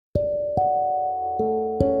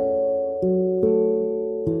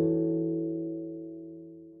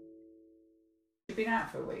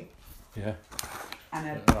a week. Yeah. And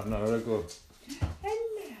An hour ago. hello.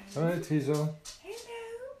 Alright, Hazel. Hello.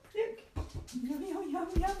 Look. Yum, yum, yum,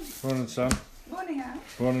 yum. Morning, Sam. Morning, Al.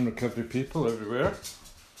 Morning, recovery people everywhere.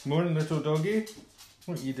 Morning, little doggy.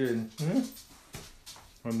 What are you doing?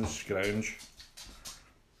 On the scrounge.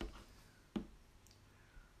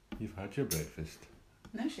 You've had your breakfast.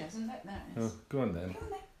 No, she hasn't. Look, there it Oh, is. go on then. Come on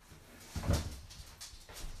then.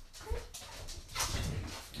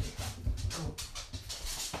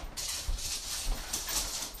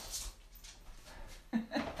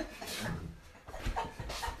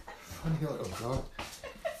 Funny little dog.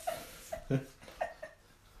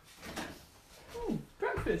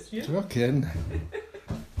 Breakfast, yeah. Talking.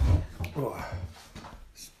 Oh,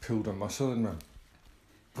 it's pulled a muscle in my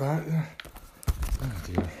back there. Oh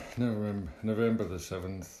dear. November the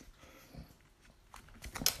 7th.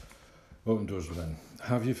 Open doors within.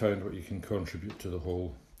 Have you found what you can contribute to the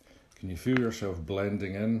whole? Can you feel yourself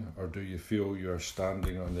blending in, or do you feel you are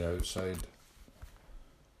standing on the outside?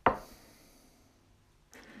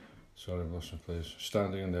 Sorry, I've lost my place.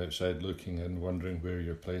 Standing on the outside, looking in, wondering where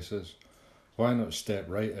your place is. Why not step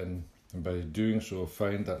right in, and by doing so,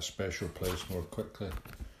 find that special place more quickly?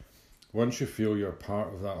 Once you feel you're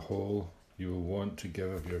part of that whole, you will want to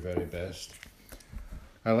give of your very best.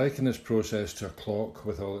 I liken this process to a clock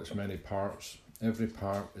with all its many parts. Every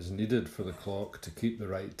part is needed for the clock to keep the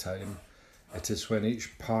right time. It is when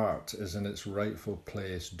each part is in its rightful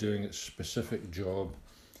place, doing its specific job,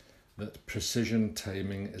 that precision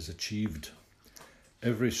timing is achieved.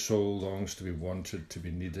 Every soul longs to be wanted, to be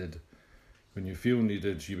needed. When you feel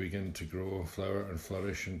needed, you begin to grow, flower and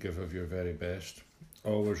flourish and give of your very best.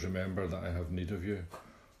 Always remember that I have need of you.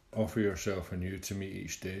 Offer yourself anew to me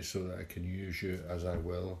each day so that I can use you as I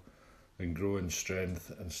will and grow in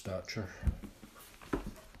strength and stature.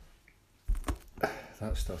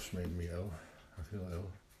 That stuff's made me ill. I feel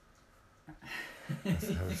ill.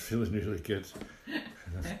 I was feeling really good.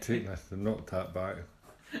 And I've knocked that back.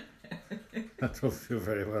 I don't feel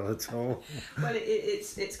very well at all. Well,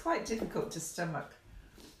 it's quite difficult to stomach.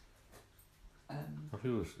 I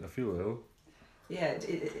feel ill. Yeah,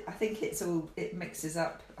 I think it mixes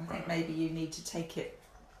up. I think maybe you need to take it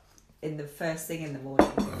in the first thing in the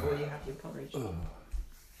morning before you have your porridge.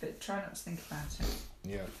 But try not to think about it.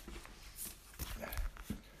 Yeah.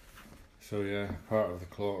 So yeah, part of the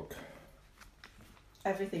clock.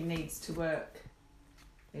 Everything needs to work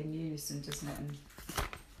in unison, doesn't it?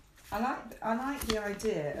 And I like the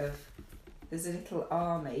idea of there's a little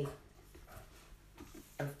army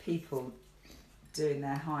of people doing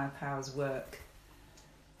their higher powers work.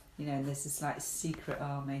 You know, and there's this like secret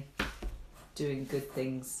army doing good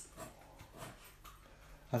things.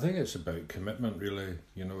 I think it's about commitment, really.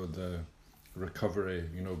 You know, the recovery.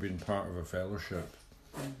 You know, being part of a fellowship.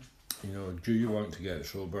 You know, do you want to get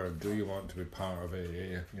sober? Do you want to be part of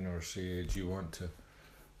AA? You know, or CA? Do you want to,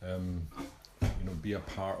 you know, be a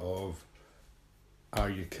part of? Are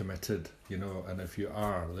you committed? You know, and if you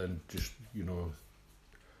are, then just, you know,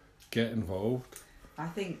 get involved. I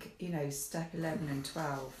think, you know, step 11 and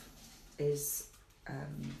 12 is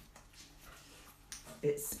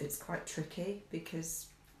it's quite tricky because,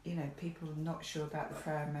 you know, people are not sure about the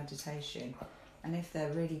prayer and meditation, and if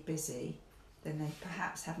they're really busy, then they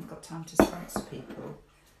perhaps haven't got time to sponsor people,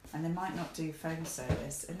 and they might not do phone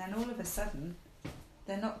service, and then all of a sudden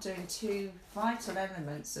they're not doing two vital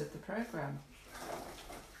elements of the programme.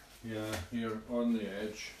 Yeah, you're on the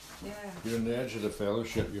edge. Yeah. You're on the edge of the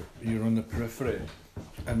fellowship. You're on the periphery,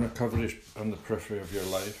 and recovery's on the periphery of your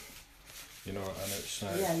life. You know, and it's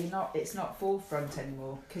yeah. It's not forefront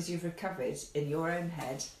anymore because you've recovered in your own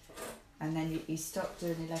head, and then you stop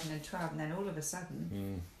doing 11 and 12, and then all of a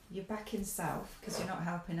sudden you're back in self because you're not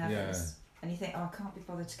helping others, and you think, oh, I can't be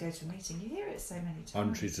bothered to go to a meeting. You hear it so many times.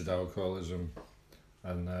 Untreated alcoholism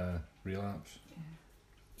and relapse. Yeah.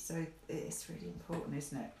 So it's really important,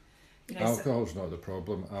 isn't it? You know, Alcohol's not the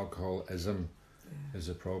problem. Alcoholism is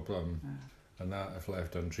the problem, and that, if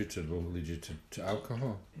left untreated, will lead you to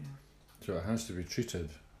alcohol. Yeah. So it has to be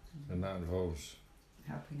treated, and that involves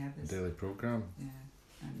helping others. A daily programme. Yeah,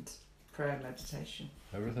 and prayer and meditation.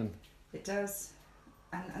 Everything. It does,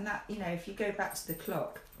 and that, you know, if you go back to the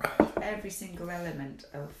clock, every single element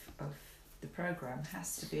of the programme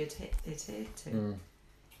has to be adhered to.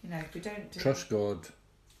 You know, if we don't trust God,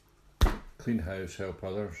 clean house, help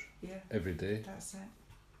others. Yeah. Every day. That's it.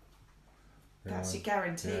 That's your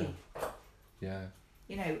guarantee. Yeah.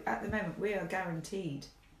 You know, at the moment we are guaranteed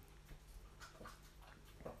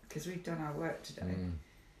because we've done our work today.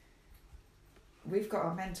 We've got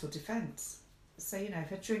our mental defence. So, you know,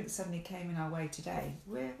 if a drink suddenly came in our way today,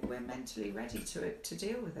 we're mentally ready to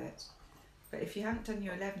deal with it. But if you haven't done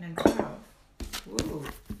your 11 and 12, woo,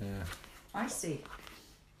 Yeah. I see.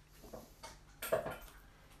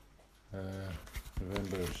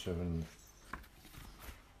 November 7th.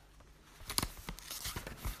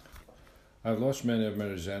 I've lost many of my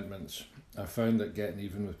resentments. I found that getting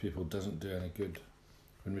even with people doesn't do any good.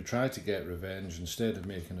 When we try to get revenge, instead of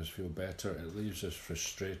making us feel better, it leaves us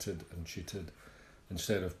frustrated and cheated.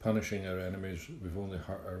 Instead of punishing our enemies, we've only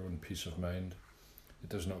hurt our own peace of mind. It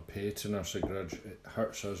does not pay to nurse a grudge, it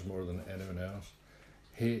hurts us more than anyone else.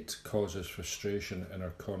 Hate causes frustration,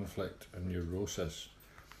 inner conflict and neurosis.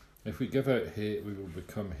 If we give out hate, we will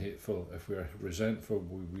become hateful. If we are resentful,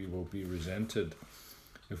 we will be resented.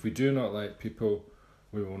 If we do not like people,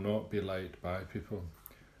 we will not be liked by people.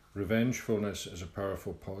 Revengefulness is a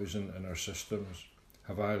powerful poison in our systems.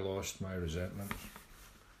 Have I lost my resentment?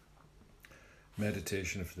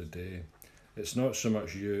 Meditation for the day. It's not so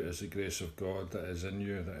much you as the grace of God that is in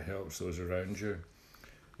you that helps those around you.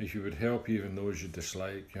 If you would help even those you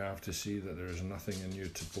dislike, you have to see that there is nothing in you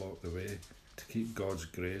to block the way, to keep God's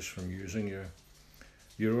grace from using you.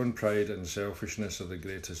 Your own pride and selfishness are the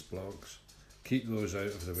greatest blocks. Keep those out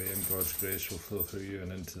of the way and God's grace will flow through you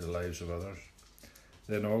and into the lives of others.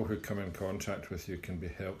 Then all who come in contact with you can be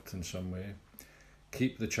helped in some way.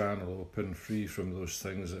 Keep the channel open, free from those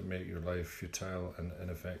things that make your life futile and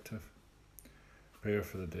ineffective. Prayer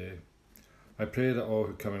for the day. I pray that all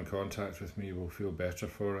who come in contact with me will feel better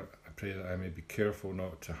for it. I pray that I may be careful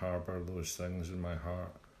not to harbour those things in my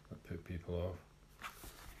heart that put people off.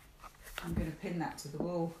 I'm going to pin that to the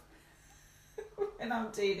wall when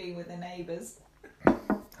I'm dealing with the neighbours.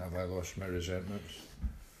 Have I lost my resentments?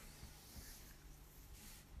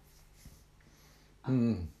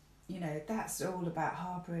 You know, that's all about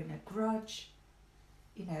harbouring a grudge,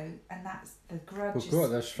 you know, and that's the grudge. We've got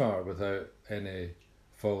this far without any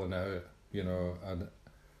falling out, you know, and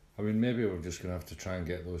I mean, maybe we're just going to have to try and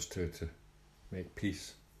get those two to make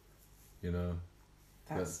peace, you know.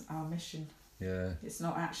 That's our mission. Yeah. It's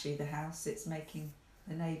not actually the house, it's making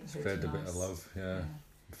the neighbourhood Spread nice. a bit of love, yeah.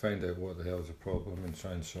 Find out what the hell's the problem and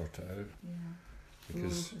try and sort it out. Yeah.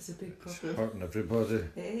 Because it's a big it's problem. hurting everybody.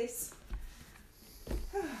 It is.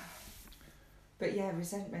 But yeah,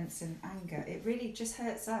 resentments and anger, it really just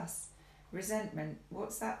hurts us. Resentment,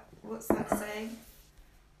 what's that saying?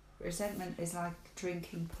 Resentment is like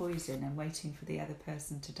drinking poison and waiting for the other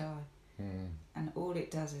person to die. And all it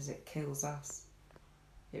does is it kills us.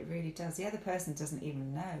 It really does. The other person doesn't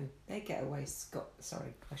even know. They get away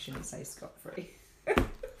sorry, I shouldn't say scot-free.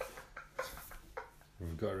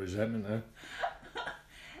 We've got a resentment now.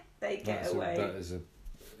 They get away. That is a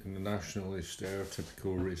nationally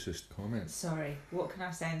stereotypical racist comment. Sorry, what can I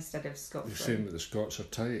say instead of scot-free? You're saying that the Scots are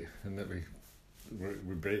tight and that we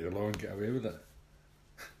break the law and get away with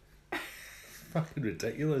it. Fucking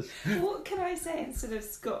ridiculous. What can I say instead of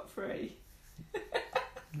scot-free?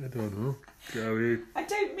 I don't know. Get away. I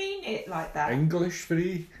don't mean it like that. English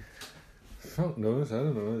free? Fuck knows, I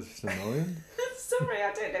don't know, it's just annoying. Sorry,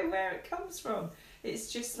 I don't know where it comes from.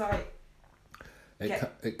 It's just like...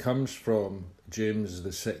 It comes from James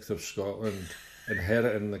VI of Scotland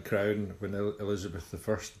inheriting the crown when Elizabeth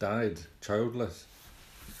I died, childless.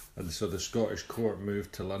 And so the Scottish court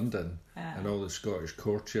moved to London and all the Scottish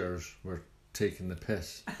courtiers were taking the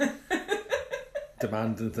piss.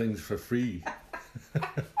 Demanding things for free.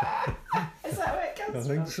 Is that where it comes from? I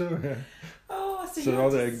think so, yeah. Oh, so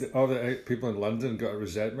all the people in London got a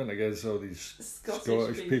resentment against all these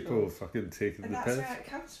Scottish people fucking taking the piss. And that's where it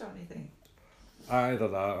comes from, you think? Either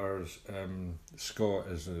that or Scot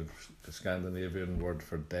is a Scandinavian word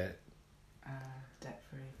for debt. Debt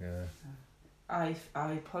free. Yeah. I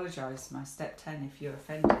apologise, my step 10, if you're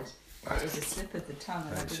offended. It was a slip of the tongue.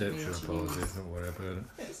 I accept your apology, don't worry about it.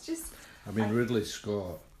 It's just... I mean, Ridley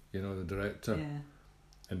Scott, you know, the director, yeah.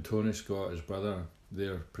 and Tony Scott, his brother,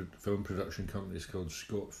 their film production company is called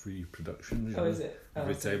Scott Free Productions. Oh, is it?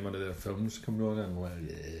 Every time one of their films comes on, I'm like,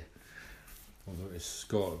 yeah. Although it's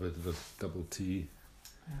Scott with double T.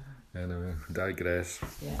 Anyway, digress.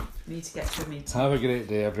 Yeah, need to get to a meeting. Have a great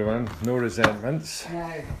day, everyone. No resentments.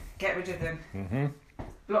 No, get rid of them. Mm-hmm.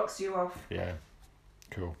 Blocks you off. Yeah.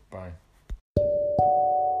 Cool. Bye.